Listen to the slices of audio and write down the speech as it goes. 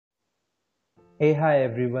Hey, hi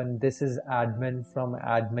everyone, this is Admin from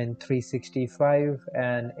Admin 365,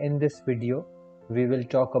 and in this video we will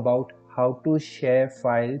talk about how to share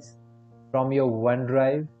files from your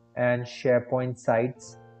OneDrive and SharePoint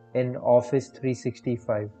sites in Office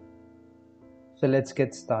 365. So let's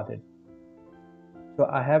get started. So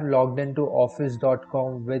I have logged into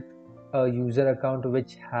office.com with a user account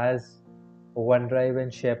which has OneDrive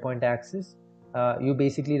and SharePoint access. You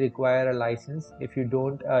basically require a license. If you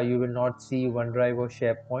don't, you will not see OneDrive or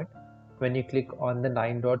SharePoint when you click on the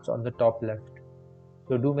 9 dots on the top left.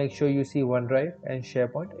 So do make sure you see OneDrive and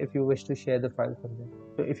SharePoint if you wish to share the file from there.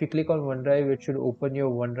 So if you click on OneDrive, it should open your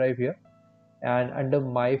OneDrive here, and under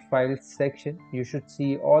My Files section, you should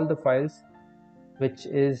see all the files which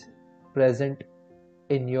is present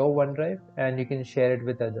in your OneDrive, and you can share it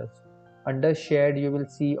with others. Under shared, you will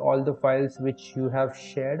see all the files which you have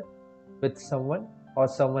shared with someone or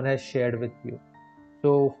someone has shared with you.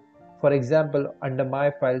 So for example, under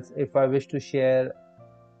my files, if I wish to share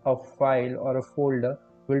a file or a folder,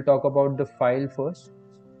 we'll talk about the file first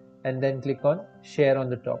and then click on share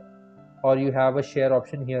on the top, or you have a share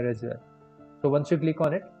option here as well. So once you click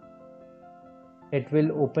on it, it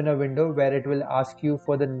will open a window where it will ask you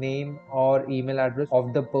for the name or email address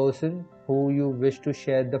of the person who you wish to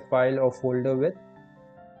share the file or folder with.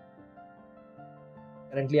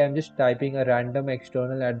 Currently, I'm just typing a random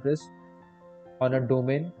external address on a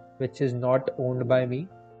domain which is not owned by me.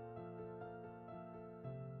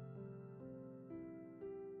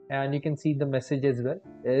 And you can see the message as well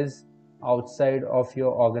is outside of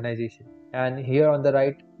your organization. And here on the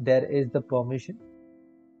right, there is the permission.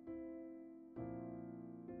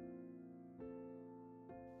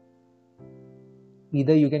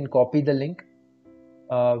 Either you can copy the link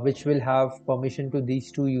which will have permission to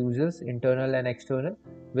these two users, internal and external.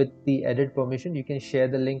 With the edit permission, you can share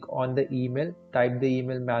the link on the email, type the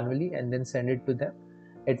email manually and then send it to them.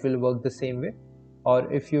 It will work the same way.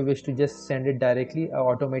 Or if you wish to just send it directly, an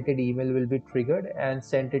automated email will be triggered and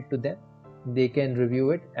sent it to them. They can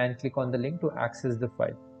review it and click on the link to access the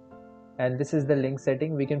file. And this is the link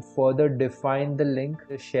setting. We can further define the link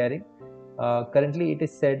sharing. Currently it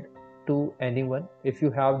is set to anyone. If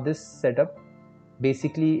you have this setup,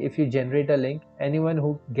 basically if you generate a link, anyone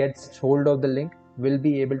who gets hold of the link will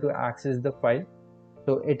be able to access the file.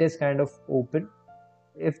 So it is kind of open.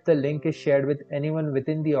 If the link is shared with anyone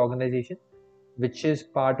within the organization which is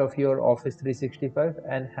part of your Office 365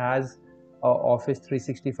 and has a Office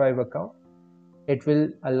 365 account, it will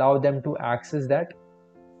allow them to access that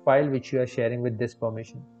file which you are sharing with this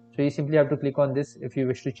permission. So you simply have to click on this if you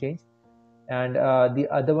wish to change. And the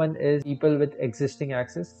other one is people with existing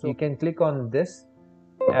access. So you can click on this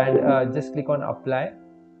and just click on apply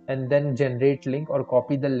and then generate link or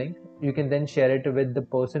copy the link. You can then share it with the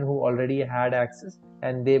person who already had access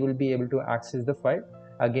and they will be able to access the file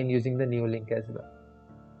again using the new link as well.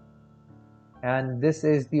 And this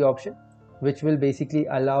is the option which will basically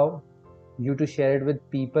allow you to share it with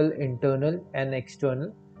people internal and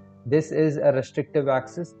external. This is a restrictive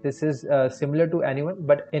access. This is similar to anyone,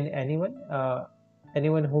 but in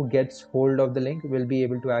anyone who gets hold of the link will be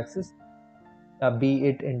able to access, be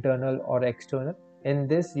it internal or external. In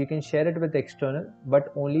this, you can share it with external,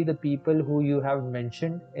 but only the people who you have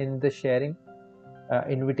mentioned in the sharing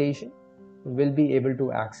invitation will be able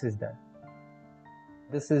to access that.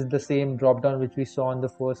 This is the same drop down which we saw on the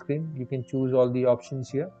first screen. You can choose all the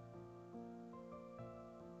options here.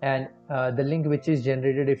 And the link which is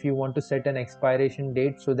generated, if you want to set an expiration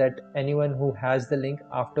date so that anyone who has the link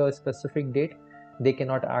after a specific date, they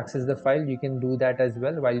cannot access the file, you can do that as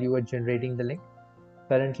well while you are generating the link.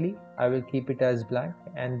 Currently, I will keep it as blank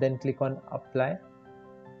and then click on apply.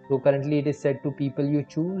 So currently it is set to people you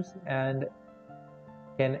choose and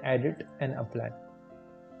can edit and apply.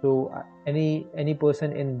 So any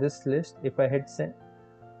person in this list, if I hit send,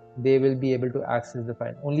 they will be able to access the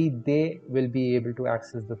file. Only they will be able to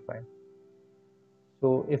access the file.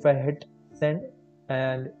 So if I hit send,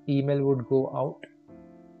 and email would go out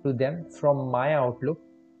to them from my Outlook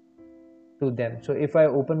to them. So if I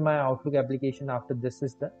open my Outlook application after this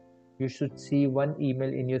is done, you should see one email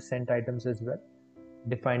in your sent items as well,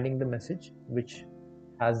 defining the message which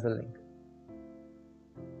has the link.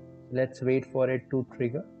 Let's wait for it to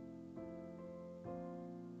trigger.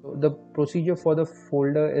 So the procedure for the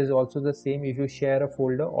folder is also the same. If you share a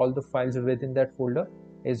folder, all the files within that folder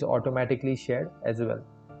is automatically shared as well.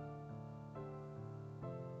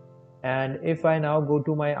 And if I now go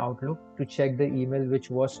to my Outlook to check the email which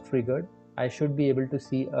was triggered, I should be able to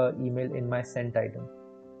see an email in my sent item.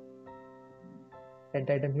 Sent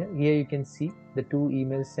item here. Here you can see the two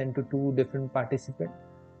emails sent to two different participants,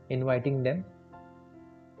 inviting them.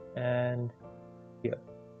 And here,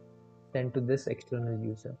 send to this external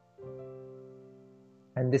user,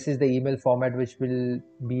 and this is the email format which will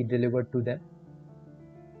be delivered to them,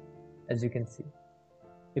 as you can see.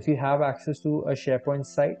 If you have access to a SharePoint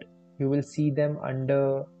site, you will see them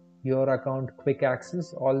under your account quick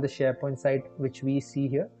access. All the SharePoint site which we see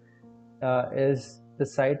here is the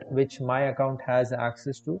site which my account has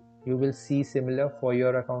access to. You will see similar for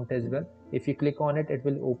your account as well. If you click on it, it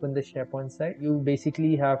will open the SharePoint site. You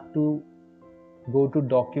basically have to go to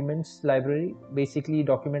documents library. Basically,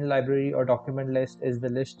 document library or document list is the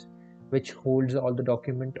list which holds all the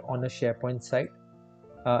document on a SharePoint site.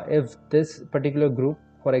 If this particular group,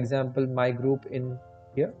 for example my group in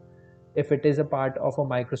here, if it is a part of a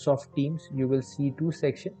Microsoft Teams, you will see two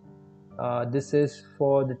sections. This is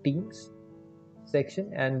for the Teams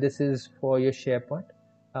section and this is for your SharePoint.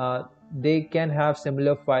 They can have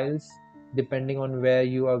similar files depending on where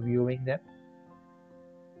you are viewing them.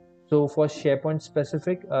 So for SharePoint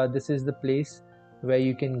specific, this is the place where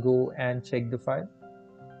you can go and check the file,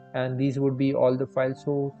 and these would be all the files.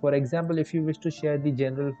 So for example, if you wish to share the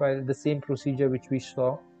general file, the same procedure which we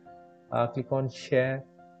saw, click on share,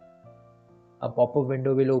 a pop-up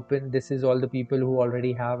window will open. This is all the people who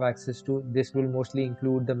already have access to this, will mostly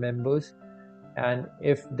include the members, and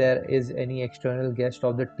if there is any external guest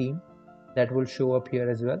of the team, that will show up here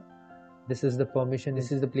as well. This is the permission.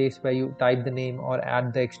 This is the place where you type the name or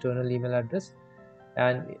add the external email address,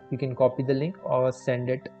 and you can copy the link or send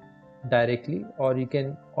it directly, or you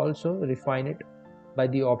can also refine it by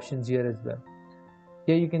the options here as well.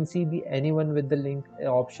 Here you can see the anyone with the link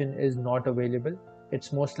option is not available.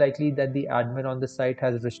 It's most likely that the admin on the site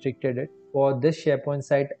has restricted it. For this SharePoint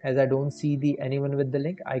site, as I don't see the anyone with the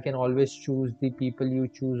link, I can always choose the people you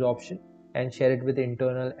choose option and share it with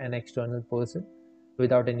internal and external person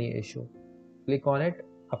without any issue. Click on it,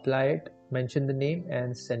 apply it, mention the name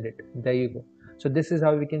and send it. There you go. So this is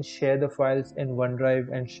how we can share the files in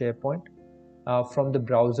OneDrive and SharePoint from the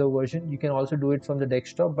browser version. You can also do it from the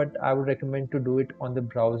desktop, but I would recommend to do it on the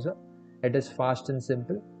browser. It is fast and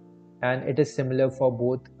simple, and it is similar for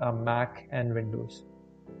both Mac and Windows.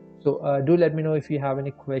 So do let me know if you have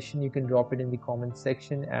any question. You can drop it in the comment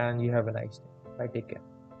section, and you have a nice day. Bye, take care.